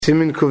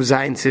Simin Kuv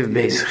Zayin Siv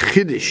Beis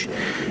Chiddush.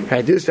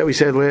 Right, this that we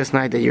said last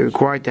night that you're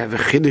required to have a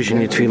Chiddush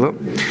in your tefillah.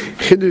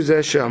 Chiddush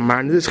Zesha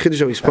Amar. This Chiddush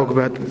that we spoke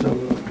about.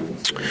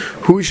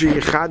 Hu she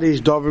Yichadish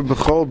Davar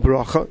B'chol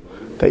Bracha.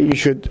 That you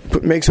should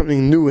make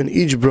something new in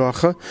each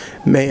bracha.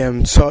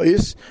 Me'em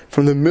Tza'is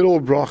from the middle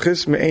of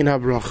brachas. Me'ein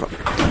HaBracha.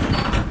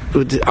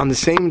 On the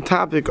same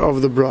topic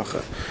of the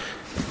bracha.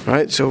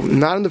 Right, so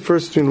not in the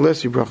first between the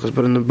last few brachas,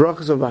 but in the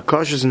brachas of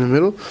Akashas in the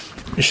middle,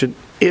 you should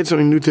add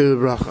something new to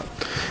the bracha.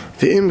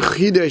 The im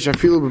chidesh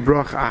afilu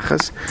b'bracha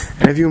achas,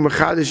 and if you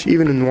mechadish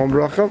even in one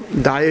bracha,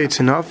 daya it's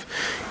enough.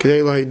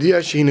 Kedei lo hidiya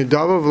shehi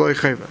nedava v'lo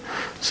chayva,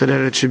 so that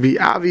it should be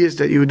obvious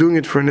that you were doing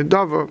it for a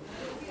nedava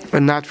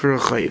and not for a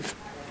chayv.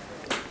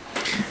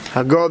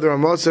 Hagad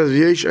Ramah says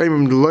v'yesh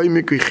aimim d'loi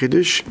mikri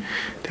chidesh,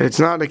 that it's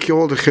not a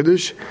called a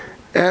chidesh.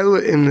 El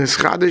in the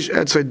chadish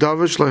etzay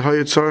davash lo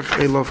hayat tzarich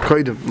elav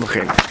koydem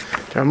l'chein.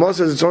 The Ramah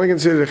says it's only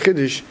considered a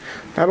chiddush,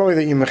 not only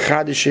that you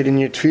mechadish it in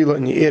your tefillah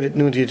and you add it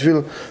new to your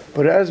tefillah,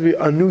 but it has to be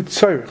a new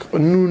tzarich, a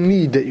new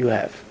need that you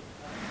have,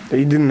 that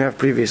you didn't have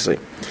previously.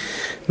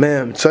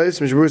 Ma'am,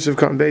 tzayis, Mishbursiv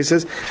Khan Bey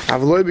says,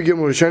 Avaloi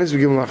begim l'rishonis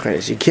begim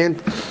l'achayis. You can't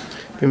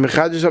be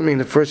mechadish something in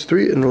the first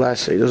three and the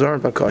last three. Those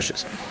aren't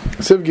bakashas.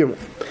 Siv Gimel.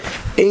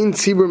 Ein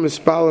tzibur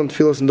mispal and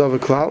tefillas and dava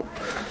klal.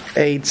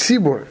 A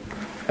tzibur,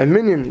 a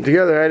minion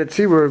together, right? A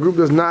tzibur, a group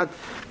does not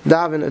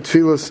daven at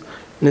tefillas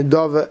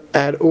nedava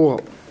at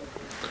all.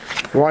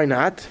 Why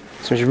not?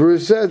 So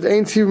Mishbursiv says,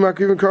 Ein tzibur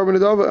makrivin korban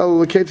nedava el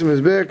l'ketzim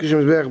mizbeach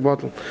kishim mizbeach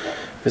bottle.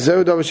 Because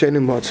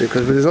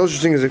there's no such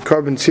thing as a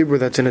carbon tzibur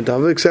that's in a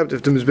dava, except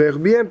if the mizbeach will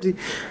be empty.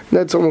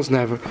 That's almost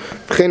never.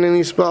 Just like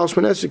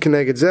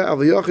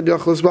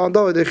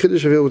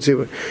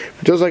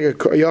a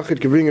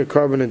yachid can bring a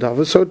carbon in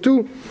dava, so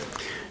too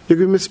you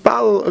can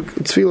mispal a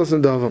tefillas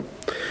in dava.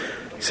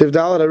 Someone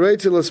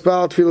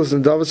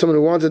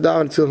who wants to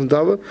daven tefillas in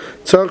dava,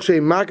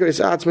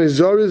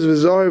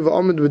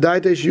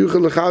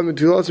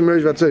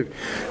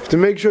 to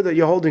make sure that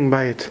you're holding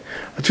by it.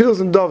 A tefillas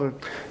in dava.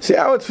 See,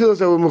 our tefillas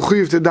that we're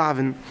mechuyev to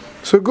daven.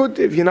 So good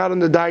if you're not on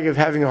the dag of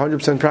having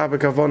 100% proper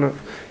kavanah,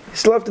 you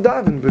still have to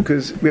daven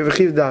because we have a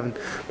chiv daven.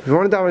 But if you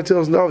want to daven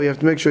tefillas in dava, you have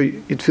to make sure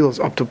your tefillas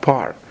up to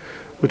par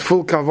with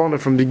full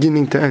kavanah from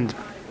beginning to end.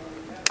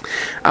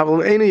 If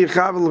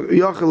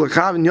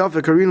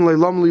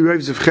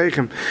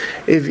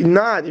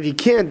not, if you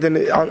can't, then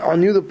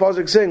on you the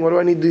pasuk saying, what do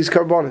I need these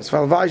carbonates?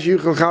 Chav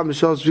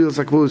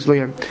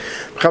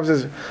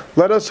says,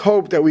 let us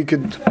hope that we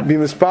could be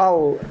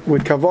mispal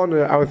with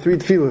kavanah our three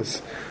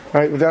tefillas,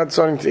 right, without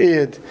starting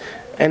to add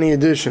any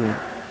addition.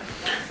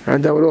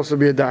 And that would also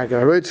be a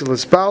dagger. Meaning,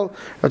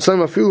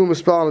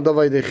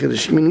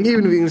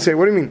 even if you can say,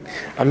 what do you mean?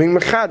 I mean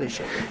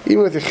mechadish.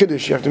 Even with a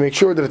chiddush, you have to make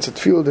sure that it's a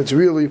tefillah that's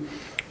really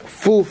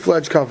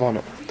full-fledged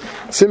kavanah.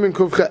 Simin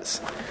Kuvches.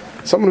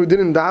 Someone who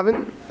didn't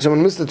daven,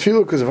 someone missed the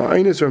tefillah because of an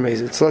einus or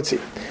mezid. So let's see.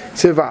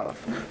 Siv Aleph.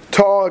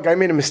 A guy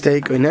made a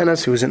mistake.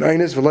 Oinenas, who was an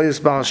einus, v'lo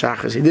yisbal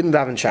shachas. He didn't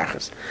daven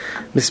shachas.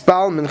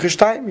 Mispal mincha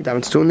shtayim. He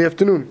davens 2 in the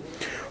afternoon.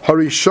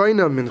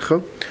 Harishoyna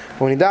mincha.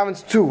 When he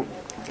davens 2,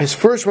 his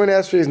first one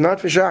answer is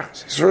not for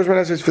shachas. His first one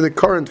answer is for the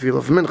current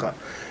tefillah, for mincha.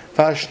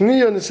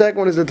 V'ashniya, and the second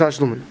one is the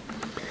tashlumin.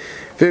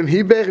 If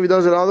he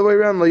does it all the way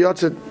around, he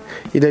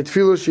did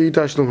tefillah she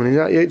tashlumin. He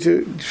not yet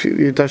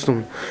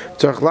tashlumin.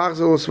 Tzarich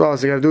lachzor l'spal.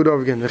 So you got to do it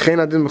over again. V'chein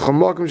adin b'chol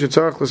makom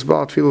shetzarich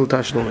l'spal tefillah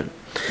tashlumin.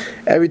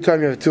 Every time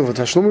you have a tefillah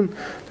tashlumin,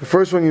 the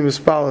first one you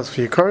mispal is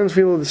for your current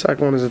tefillah. The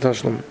second one is a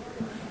tashlumin.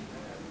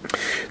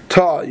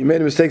 You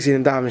made a mistake. He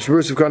didn't daven.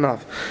 Shbursiv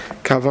Karnav.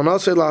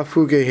 Kavanasei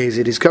la'afuke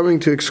hazid. He's coming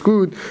to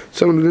exclude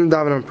someone who didn't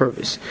daven on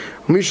purpose.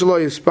 Umishalo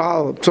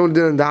yispal. Someone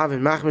who didn't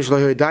daven. Machmish lo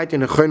yodaiti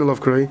in a choyin of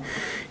kroi.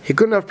 He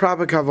couldn't have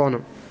proper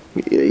kavanah.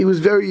 He was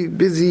very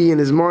busy and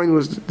his mind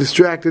was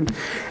distracted.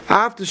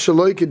 After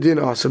Shaloika din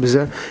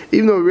asabizah,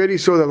 even though we already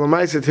saw that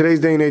Lamaisa today's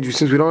day and age,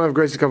 since we don't have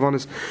grace to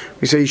kavanas,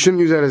 we say you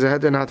shouldn't use that as a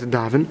head not to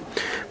daven.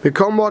 If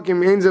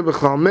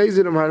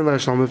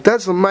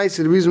that's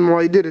Lamaisa, the reason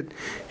why he did it,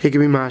 he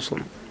can be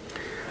mashlam.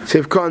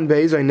 Sif Khan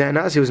Beis,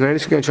 he was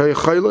nice,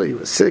 he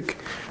was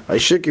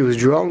sick, he was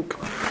drunk.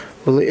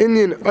 Well, the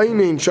Indian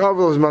Einin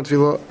Shavuos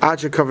Matfilo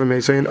Acha cover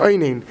mace. So an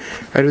Einin,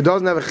 right, who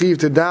doesn't have a chiv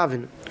to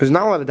daven, who's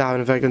not allowed to daven,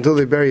 in fact, until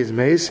they bury his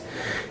mace.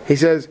 He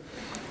says,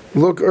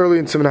 look early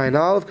in Siman Ayin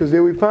Aleph, because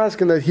there we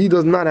paskin that he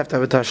does not have to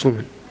have a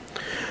tashlumin.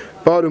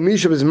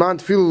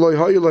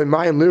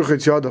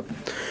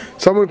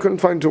 Someone couldn't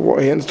find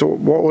hands to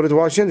water to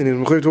wash hands, and he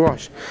was mechuyev to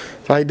wash.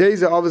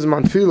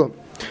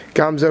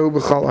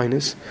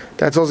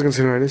 That's also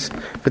considered einis.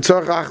 But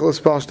tzarich achel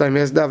spal shtayim, he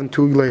has to daven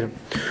 2 weeks later.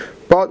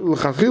 But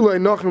l'chachila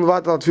enochim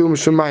levatal tefillah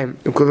m'shamayim.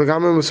 Because the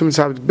gamer Muslims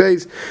have the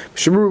base.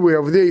 Shemur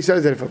over there he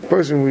says that if a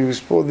person who was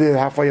supposed there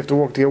half you have to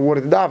walk to get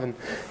water to daven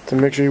to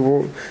make sure you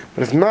walk.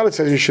 But if not, it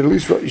says you should at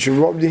least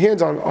rub your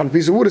hands on a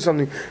piece of wood or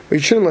something. But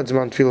you shouldn't let the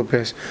man tefillah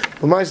pass.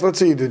 But nice, let's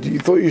say you did. You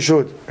thought you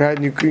should, right?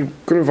 And you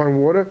couldn't find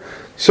water.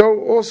 So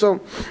also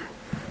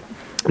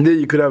there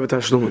you could have a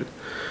tashlumin.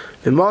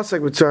 In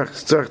Masak with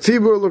Tzarich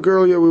Tzibur, look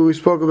earlier we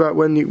spoke about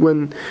when you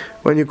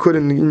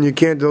couldn't and you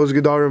can't those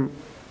gedarim.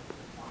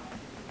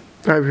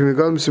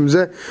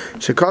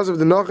 Because of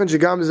the Nachan,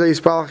 Shegam Zeh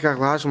Yispalach Kach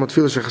Lahashim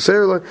Matfil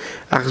Shechaserle,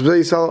 Achas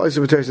B'Zeh Yisal Oysa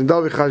B'Teres and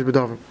Davi Chash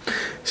B'Davim.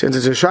 Since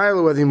it's a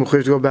Shaila whether he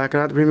Mechuyev to go back or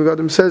not, the Pri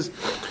Megadim says, you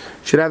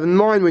should have in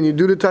mind when you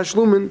do the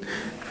Tashlumin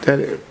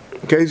that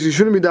you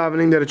shouldn't be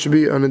davening, that it should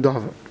be on a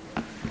Dava.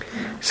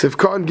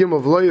 Sivkan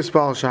Gimel V'Lo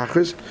Yispal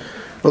Shachris,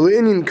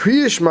 V'Le'inin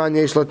Kriyish Man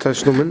Yesh Lo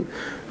Tashlumin.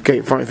 Okay,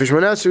 fine. If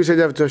Shemana Esrei, we say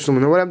they have a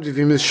Tashlumin. Now what happens if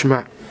you miss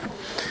Shema?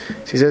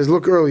 So he says,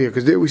 look earlier,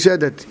 because we said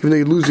that even though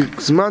you lose the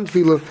Zman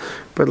Tefillah,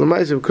 but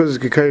Lamaisa, because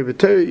it's Gekari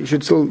B'Tei, you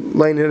should still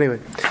line it anyway.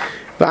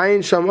 V'ayin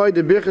Shamay,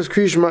 the Birchas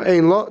Kriyishma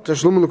Ein Lo,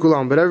 Tashlumin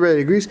L'Kulam. But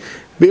everybody agrees,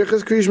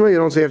 Birchas Kriyishma, you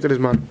don't say after this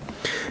man.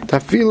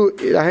 Tafilu,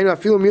 Ahin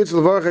Afilu Mietz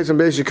L'Varachais and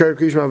Beis Gekari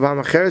Kriyishma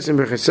V'am Acheres in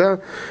Birchaseh,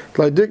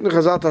 T'Laidik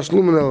Nechazal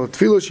Tashlumin El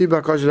Tfilu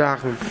Shiba Kosh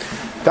Rachmim.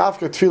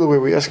 Dafka Tfilu, where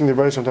we're asking the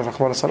Baruch Shem Tefach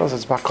Chman Asanos,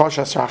 it's Bakosh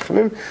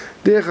Rachmim,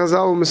 Dei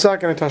Chazal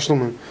Mesaken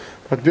Tashlumin.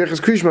 But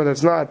Birchas Kriyishma,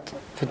 that's not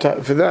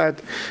for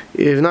that.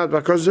 If not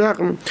Bakosh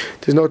Rachmim,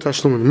 there's no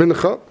Tashlumin.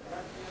 Mincha,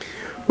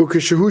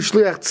 Ukeshehu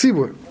Shliach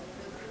Tzibur.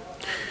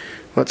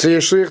 Let's say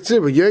Shliach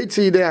Tzibur.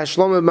 Yotzi Yidei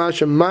Hashlom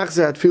Mashem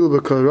Machzeh Atfilu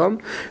B'Koram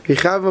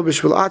V'Chava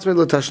B'Shvil Atzmed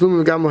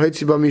L'Tashlum V'Gam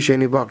L'Hotzi Ba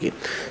Misheni Baki.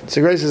 It's a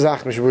great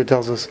Zach Mishbur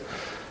tells us.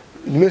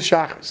 Miss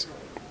Shachris.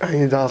 And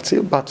you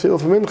Daltzil Batfil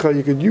for Mincha.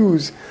 You could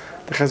use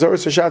the Chazor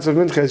Shots of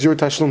Mincha as your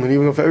Tashlum, and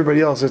even though for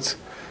everybody else it's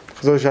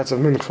Chazor Shots of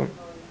Mincha.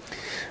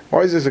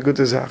 Why is this a good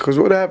Zach? Because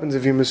what happens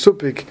if you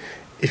misupik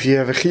if you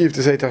have a chiv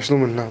to say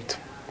Tashlum or not?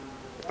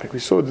 Like we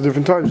saw the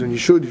different times when you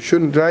should, you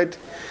shouldn't, right?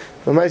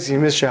 You miss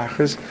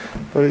Shachris,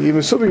 but you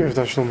misupik of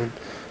Tashlum.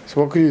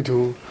 So what could you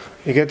do?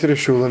 You get to the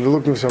shul and you're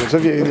looking for someone. So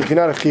if you're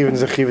not a chiv and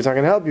there's a chiv, it's not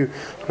going to help you.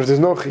 But if there's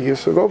no chiv,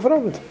 so go for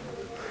it.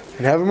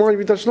 And have a more to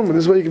be Tashlum.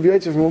 This way you can be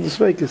Yitzhak from all the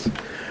speakers.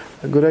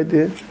 A good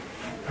idea,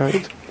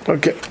 right?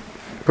 Okay.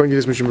 Going to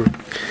this Mishnah.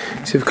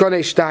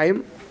 Sivkonei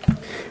Shtayim.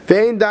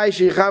 It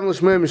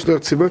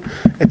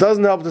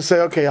doesn't help to say,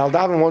 okay, I'll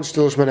daven one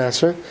Shtil Shemana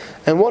Esrei,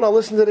 and one I'll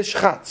listen to the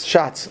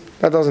shots.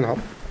 That doesn't help.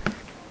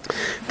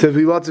 To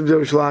be what's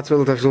observed Shalatz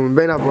Tashlumin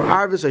Bein Avor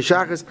Arvis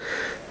Shachas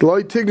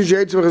Loi Tignish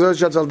Yaitz with Chazor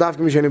Shots Al Dafka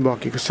Misheni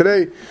Baki. Because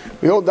today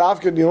we hold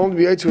Dafka, you don't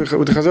be Yaitz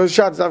with the Chazor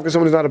Shots. Dafka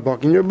someone is not a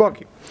Baki, and you're a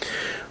Baki.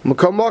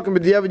 Makam Malkim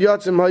B'Diavad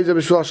Yatzim Ha'izah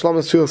B'Shul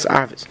Shlomas Tfilas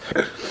Arvis.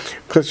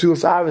 Because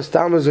Tfilas Arvis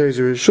Tamas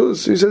Ezer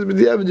Shus. He says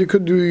B'Diavad you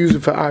could use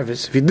it for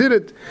Arvis. If you did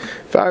it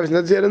for Arvis, and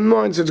that's the in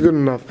mind, so it's good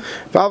enough.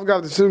 If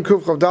Avgav the Sim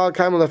Kuf Chav Dal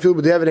Kaimel Afil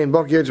B'Diavad ain't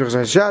Baki Yaitz with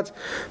Chazor Shots.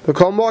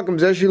 Makam Malkim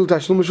B'Zeh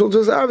Tashlum Shul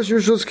Tfilas Arvis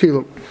Yershus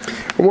Kilo.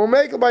 And we'll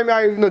make it by me,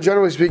 even though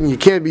generally speaking you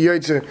can't be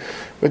Yaitz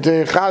with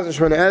the Chazon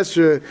Shemana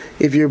Esrei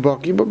if you're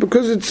Baki, but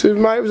because it's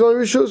my only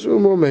Rishus,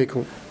 we'll make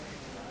it.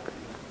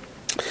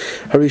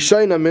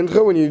 Harishayna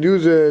mincha, when you do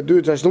the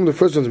tashlum, the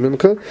first one's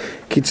mincha.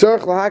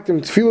 Kitzarch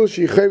lahaktim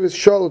tefillah sheyicheves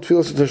shal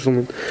tefillah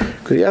tashlum.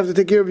 Because you have to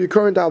take care of your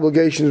current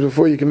obligations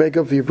before you can make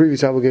up for your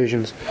previous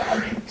obligations.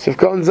 So if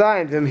Katan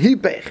Zayin, then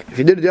hipech. If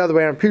you did it the other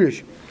way around,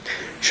 Pirish.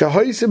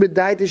 Shahoyse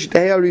b'daitish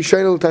teheya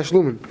rishayna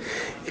l'tashlumin.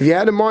 If you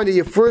had in mind that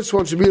your first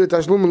one should be the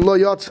tashlumin lo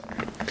yotz.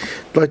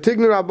 Like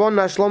Tigner Rabban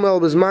Nashlam El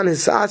Bezman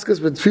his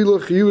askas but Tfilah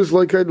Chiyus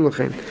like Kedem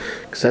Lechein.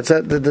 Because that's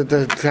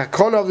the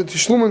takana of the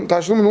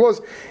Tashlumin was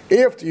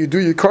after you do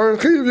your current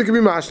Chiyuv you can be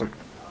Mashlam.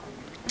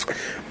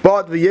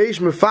 But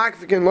v'yesh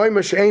mefakfikin loy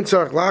mashein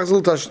tzarch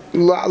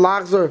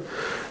lachzer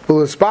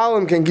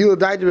v'lespalim can gila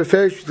daiti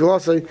beferish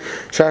v'tilasei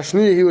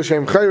shashniya hilu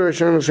shem chayr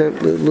shem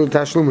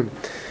l'tashlumin.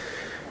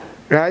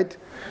 Right?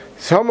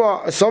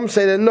 Some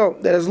say that no,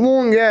 that as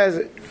long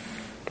as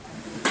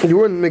you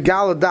weren't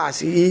Megala Das,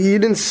 he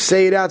didn't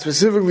say it out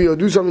specifically or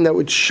do something that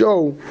would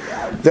show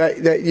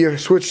that you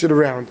switched it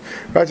around.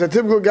 Right? So a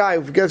typical guy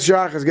who gets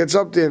Shachas, gets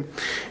up there,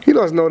 he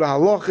doesn't know the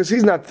halachas,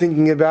 he's not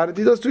thinking about it,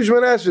 he does two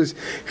Shemana Esreis.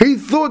 He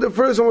thought the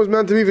first one was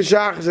meant to be for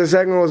Shachas, the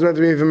second one was meant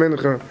to be for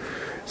Mincha.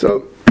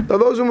 So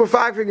those who are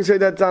Mefakfik can say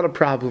that's not a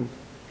problem.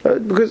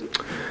 Right? Because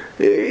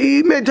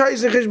he made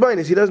Tais and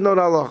Cheshbainis, he doesn't know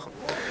the halacha.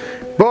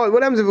 But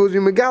what happens if it was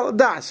Megala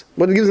Das?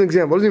 Well, he gives an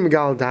example. What does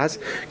Megala Das?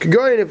 Could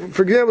go in,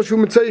 for example, Shu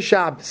Mitzay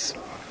Shabbos.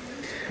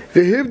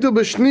 V'hivdil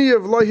b'shniya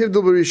v'lo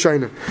hivdil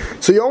b'rishayna.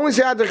 So you only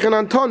say Adar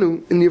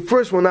Chanantanu in your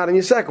first one, not in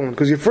your second one,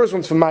 because your first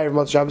one's for Ma'ariv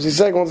Matzah Shabbos, your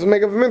second one's for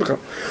Megav Mincha.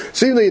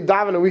 So even though you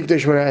daven a weekday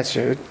Shemana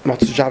Esrei,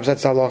 Matzah Shabbos,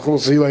 that's halacha. We'll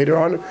see later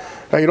on.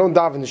 Now you don't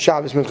daven the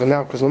Shabbos Mincha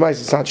now because Lamais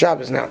it's not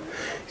Shabbos now.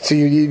 So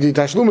you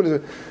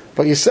Tashlumin.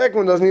 But your second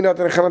one doesn't need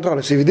Adar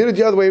Chanantanu. So if you did it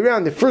the other way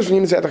around, the first one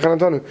you need to say Adar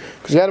Chanantanu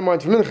because you had in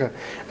mind for Mincha.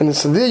 And the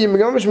Sadir you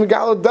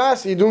Megala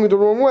Das, you're doing it the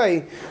wrong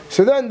way.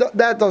 So then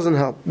that doesn't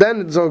help. Then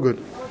it's all good.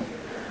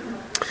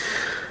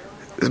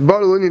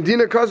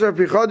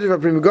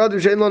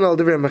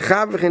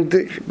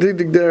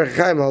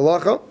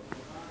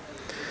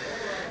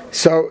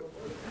 So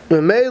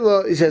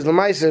Mela, he says,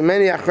 Lamaisa,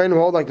 many Achrenim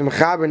hold like the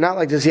Mechaber, not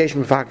like the Yesh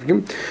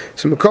Mefakfikim.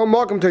 So Mekom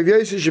Malkum Tev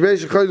Yesh,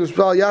 Shebesh Choyz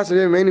Mispal Yasser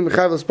Yem Meni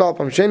Mechaber Spal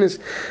Pam Shenis,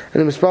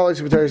 and the Mispal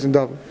Yisrael B'Teres and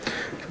Double.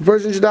 The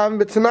person should have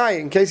him tonight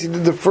in case he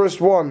did the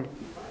first one,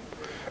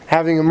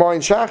 having in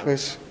mind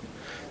Shachris.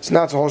 It's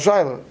not a whole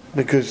Shiloh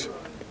because,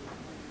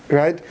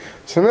 right?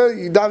 So now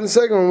you dive in the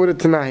second one with it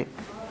tonight.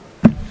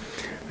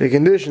 The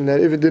condition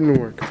that if it didn't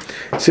work.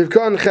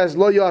 Sivkan Ches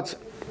Lo Yatz.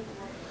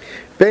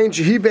 Ben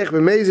Shehibech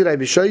B'Mezid I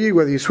B'Shayig,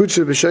 whether you switch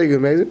to B'Shayig or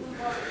B'Mezid.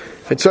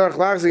 V'tzarech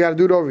Lachs, you got to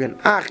do it over again.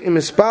 Ach, im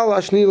Espal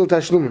Ashnil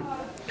Tashlumen.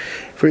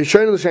 For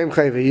Yishayin L'Shem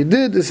Chayva. You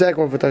did the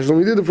second one for Tashlum,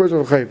 you did the first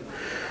one for Chayva.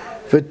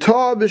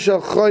 V'tah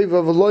B'Shal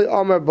Chayva V'Loi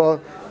Amar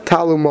Ba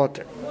Talum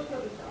Mater.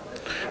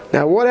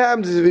 Now what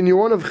happens is when you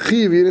want of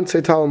Chiv, you didn't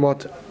say Talum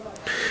Mater.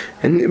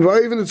 And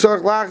even the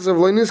Tzarech Lachs of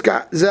Loi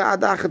Niska Ze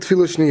Adachat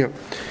Tfilah Shniya.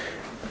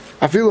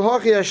 Afil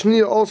Hachi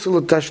Ashniya also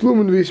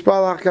L'Tashlumen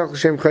V'Yispal Achkach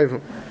L'Shem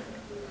Chayva.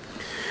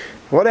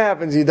 What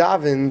happens? You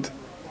davened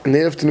in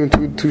the afternoon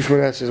two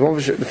Shmoneses.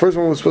 The first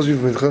one was supposed to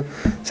be for Mincha,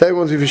 the second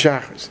one was for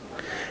Shachris.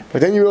 But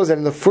then you realize that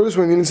in the first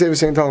one you didn't say the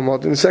same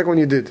Talmud, and the second one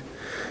you did.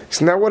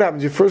 So now what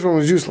happens? Your first one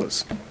was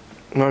useless. I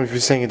don't know if you're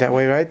saying it that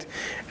way, right?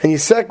 And your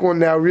second one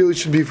now really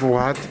should be for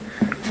what?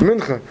 For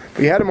Mincha.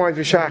 But you had a mind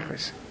for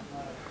Shachris.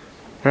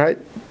 Right?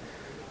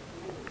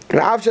 And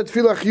Avshat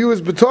Tfilach Yu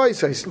is B'toy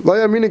says, Lo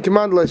Yamina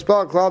Command Lo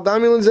Yspal Klal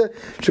Damilin Ze,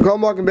 Shekol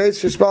Malkin Beis,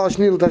 Shespal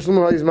Ashnil Tashlum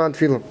Ha Yizman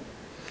Tfilah.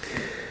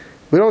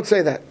 We don't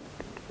say that.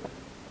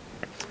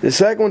 The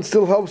second one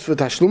still helps for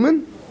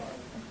Tashlumin,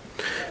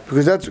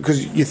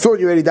 because you thought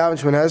you already davened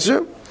Shemon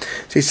Esrei.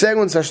 So your second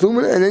one's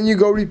Tashlumin, and then you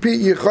go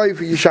repeat your Chayiv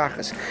for your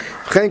Shachas.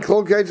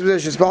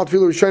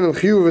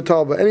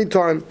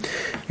 Anytime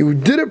you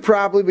did it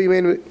properly, but you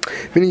made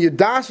meaning your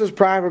das was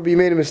proper, but you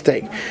made a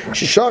mistake.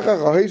 Anytime you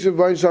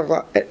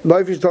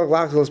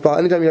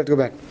have to go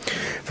back.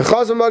 The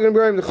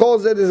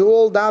Chol said is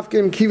all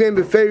Davkim Kivem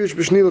Beferish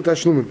B'Shnil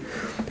Tashlumin.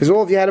 Is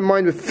all if you had in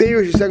mind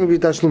Beferish, your second would be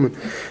Tashlumin.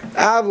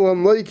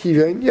 Avlam Loi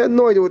Kivem, you had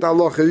no idea what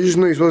Allah is, you just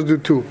know you're supposed to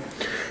do two.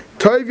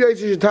 Toiv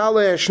Yaitz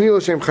Yishatale Ashnil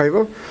Hashem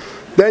Chayva.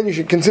 Then you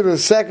should consider the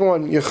second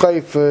one your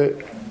Chayv for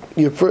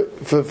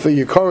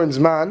your current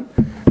man,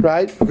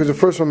 right? Because the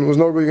first one was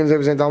no good, you're going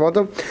to say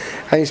Talmatam.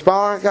 And you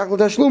spell Hakach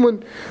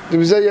L'Tashlumin, the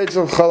B'zeh Yaitz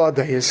L'Chal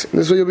Adayis.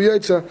 This way you'll be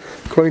Yaitz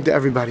according to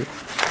everybody.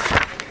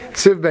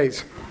 Siv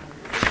Beis.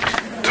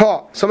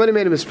 Somebody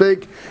made a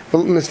mistake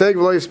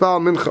V'lo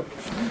Yispal Mincha.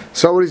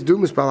 So what he's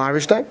doing is Mispal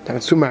Arvish time. That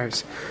means two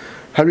Marives.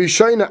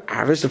 Harishayna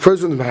Arvish, the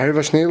first one's Mariv,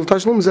 Ashnil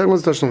Tashlum, the second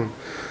one's Tashlum.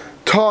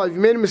 If you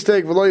made a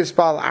mistake V'lo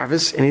Yispal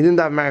Arvis, and he didn't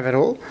have Mariv at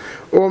all,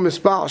 or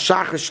Mispal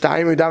Shachris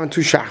time, or you have two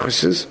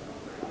Shachrises.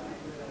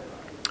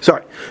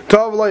 Sorry.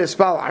 V'lo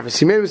Yispal Arvis,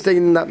 he made a mistake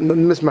and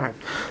didn't miss Mariv.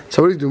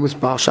 So what he's doing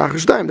Mispal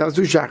Shachris time, that was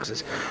two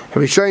Shachrises.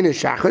 Harishayna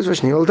Shachris,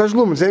 Ashnil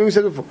Tashlum, same thing we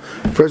said before.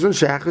 First one's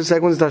Shachris,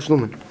 second one's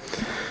Tashlum.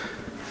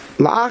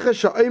 After he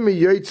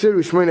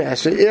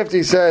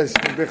says,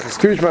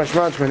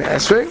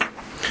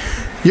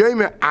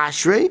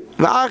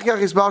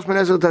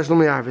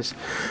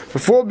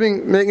 before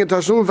making a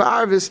tashlum for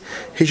Arvis,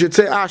 he should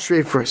say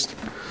Ashrei first.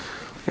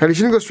 And he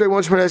shouldn't go straight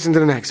one Shmones into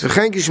the next. So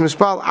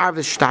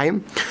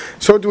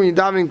do when you're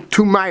davening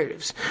two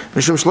Ma'arivs.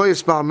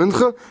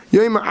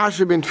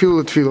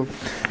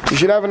 You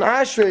should have an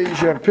Ashrei, you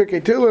should have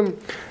Pirkei Tilim,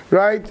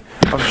 right?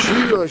 Of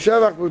Shlilu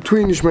Shavach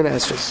between Yishman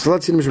Esres. So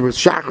let's see the Mishnah with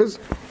Shachas,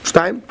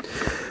 Shtaim.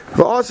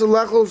 V'asa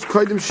lechos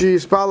kodim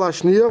sheyispal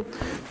hashniya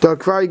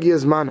da'kvar igi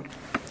azmana.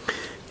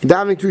 You're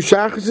davening two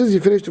Shachases, you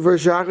finish the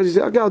first Shachas, you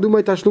say, okay, I'll do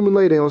my Tashlumin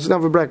later, I'll sit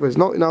down for breakfast.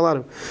 No, you're not allowed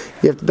to.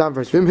 You have to daven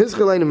first. V'im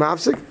hischelein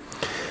mafsik.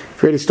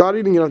 If you already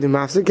started, you don't have to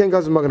mafsik. Can't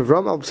cause a magen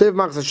avram. I'll save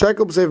machas a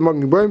shekel, save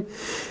magen gebrim.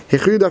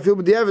 Hechriyu da'fil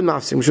b'di'evid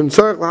mafsik. Mishum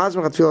tzorech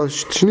lahazmach atfil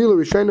shnilu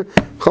rishayna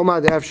choma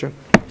de'efsha.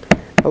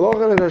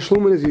 Allah and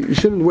Tashlumin is you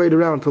shouldn't wait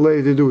around till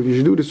later to do it. You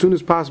should do it as soon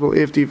as possible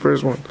after your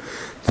first one.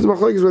 This is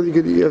machlokes whether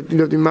you have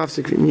to be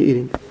mafsik in your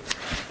eating.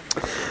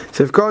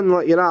 So if God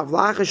yirav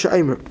la'acha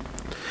she'emer,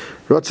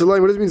 what does it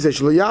mean? Say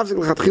shlo yavzik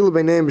l'chatchila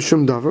b'neihem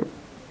b'shum davar.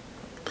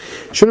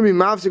 Shouldn't be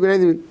mafsik when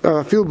anything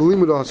feel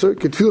b'limud also.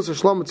 Could feel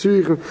sashlam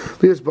tzurich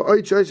lias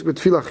ba'oich oisik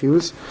b'tfilah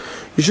chivus.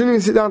 You shouldn't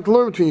even sit down to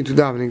learn between your two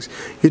davenings.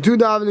 Your two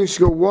davenings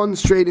should go one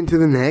straight into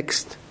the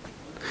next.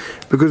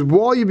 Because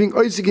while you're being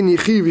oisik in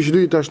yichiv, you should do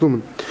your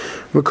tashlumin.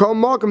 Mekal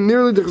malkam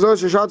nearly the chazar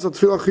shashatz at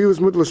tfilah chivus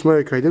mutla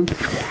shmei kaidim.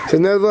 So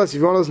nevertheless, if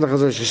you want to listen to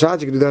chazar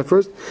shashatz, you can do that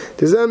first.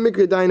 There's a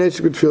mikra dayin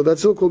oisik with tefillah.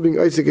 That's still called being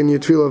oisik in your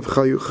tefillah of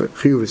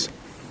chivus.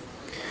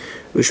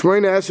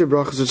 V'shmoyne esher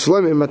brachas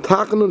u'tzloim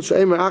imatachanun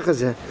she'emer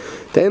achazeh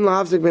de'en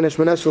lahavzik ben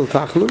eshmanesel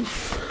tachanun.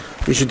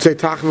 You should say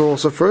tachanun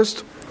also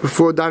first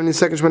before diving in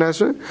second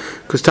shmanesel,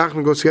 because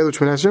tachanun goes together with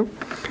shmanesel.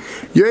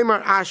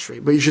 Yoimar Ashrei,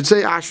 but you should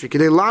say Ashrei.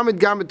 Kedei lamed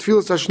gam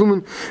betfilas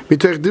tashlumin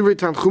b'terech divrei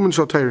tanchumin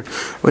shal Torah.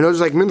 When it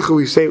was like Mincha,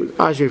 we say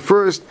Ashrei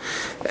first.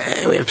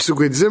 We have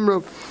Pesukei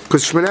Zimra,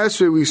 because Shemon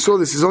Esrei we saw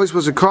this is only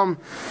supposed to come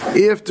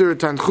after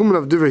tanchumin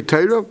of divrei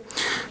Torah.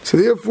 So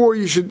therefore,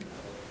 you should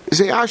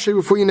say Ashrei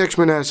before your next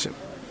Shemon Esrei.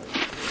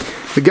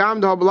 The gam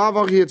the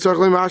habelavach yitzach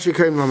leim Ashrei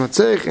kaim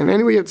lamatzech, and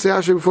anyway you have to say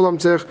Ashrei before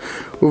lamatzech.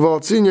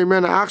 Uvaltzin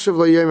yomer na'achshav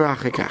lo yomer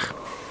achekach.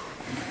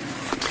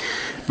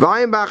 So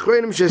does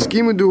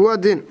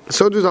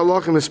Allah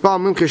in Mispal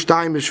Mincha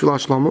Shtayim b'Shvil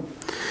Hashlama.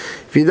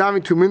 If you're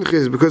davening two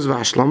Minchas because of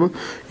Hashlama,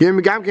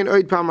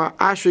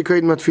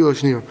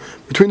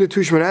 between the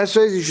two Shemon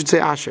Esreis, you should say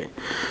Ashrei.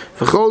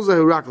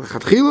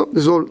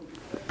 This is all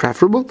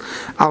preferable.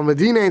 Al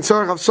Medina and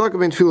Sarach of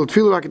Sakab and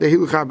Feel like the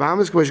Hill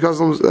Bahamas, which goes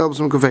on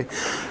some cafe.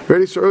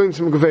 Ready so early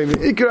some cafe.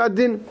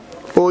 Ikradin,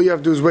 all you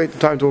have to do is wait the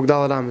time to walk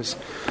Daladamas.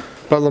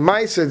 But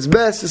Lamaisa, it's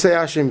best to say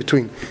Asher in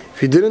between.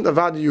 If you didn't,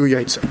 Avadi you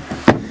Yaitza.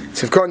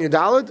 So if Kanye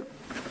Dalad,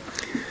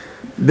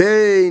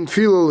 Bein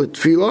Filo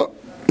Tfilo,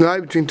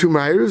 right between two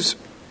Ma'arives.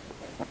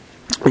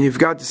 And you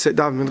forgot to say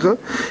Dav Mincha,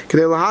 because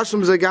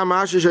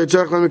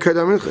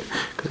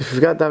if you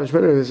forgot Dav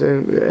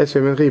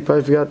Mincha, you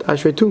probably forgot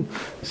Ashrei too.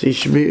 So you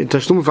should be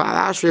Tashlum for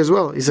Ashrei as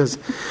well. He says,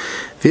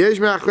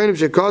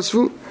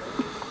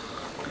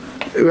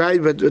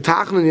 right, but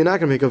Tachan you're not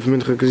going to make up for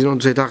Mincha because you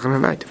don't say Tachan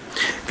at night.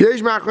 Are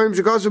those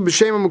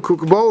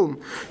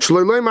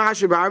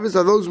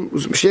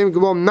B'Shem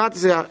Kabbalah not to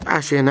say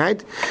Ashrei at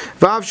night?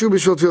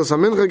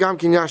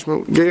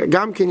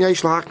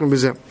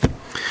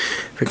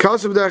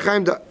 Because of the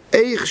Chaim, the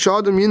Eich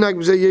Shadam Yinak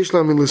B'Zeh Yesh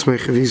Lam in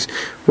Lismech. If he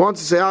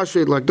wants to say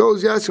Ashrei like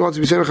those, yes. He wants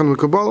to be Semech on the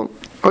Kabbalah.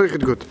 Oich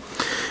it good.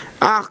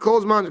 Ach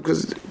Kolzman,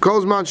 because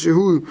Kolzman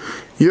Shehu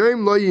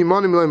Yom Lo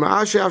Yimanim Lo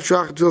Ma'ashrei Av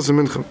Shach Tfil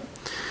Mincha.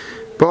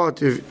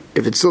 But if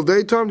it's still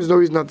daytime, there's no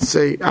reason not to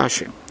say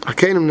Ashrei.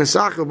 Akenim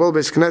Nesach Bol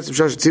Beis Knesset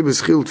Shash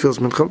Tzibus Chil Tfil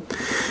Mincha.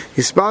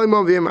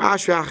 Yispalimon V'Yem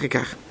Ashrei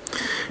Achikach.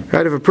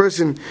 Right, if a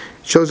person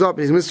shows up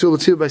and he's mitzvah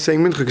l'tzil by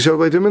saying mincha, because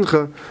later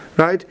mincha,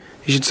 right,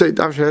 he should say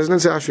Dav Shnei, and then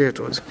say Ashrei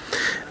afterwards.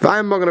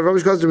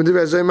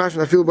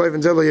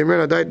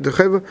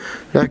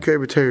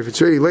 If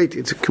it's really late,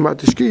 it's come out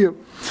to shkia,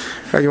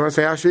 right, you want to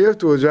say Ashrei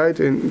afterwards, right,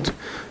 and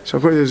so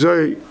according to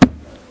Zohar,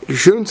 you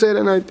shouldn't say it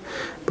at night,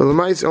 but the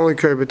mice only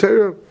carry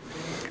b'Torah,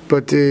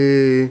 but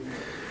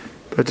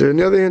on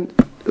the other hand,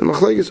 the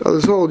machlekes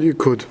others hold you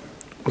could.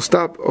 We'll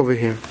stop over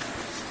here.